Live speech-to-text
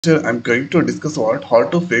Here I'm going to discuss about how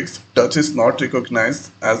to fix touch is not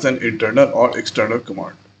recognized as an internal or external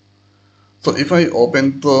command. So if I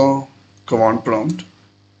open the command prompt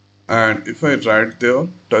and if I write there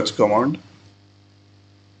touch command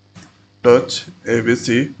touch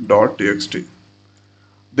abc.txt,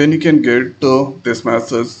 then you can get this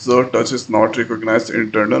message, the touch is not recognized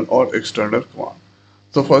internal or external command.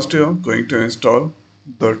 So first you are going to install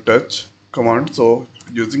the touch command. So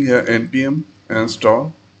using here npm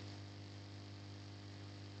install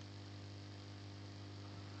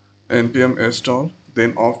npm install,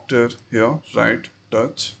 then after here write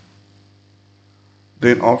touch,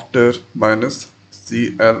 then after minus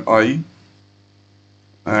CLI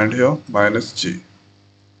and here minus G.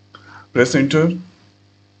 Press enter.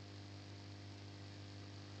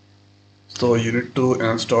 So you need to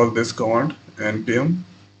install this command npm.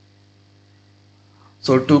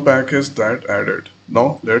 So two packages that added.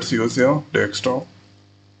 Now let's use your desktop,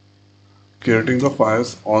 creating the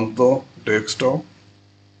files on the desktop.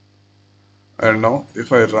 And now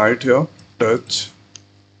if I write here touch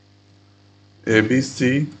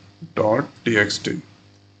abc.txt,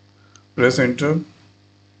 press enter,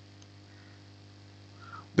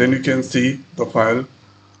 then you can see the file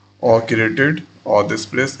or created or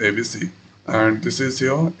displays abc, and this is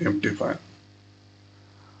your empty file.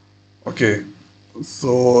 Okay,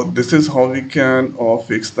 so this is how we can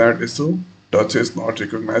fix that issue. Touch is not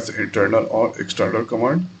recognized internal or external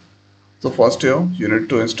command. So first here you need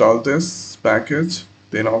to install this package,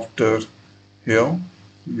 then after here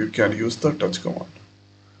you can use the touch command.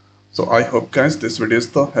 So I hope guys this video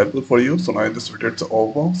is helpful for you. So now this video is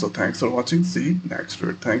over. So thanks for watching. See you next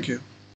video. Thank you.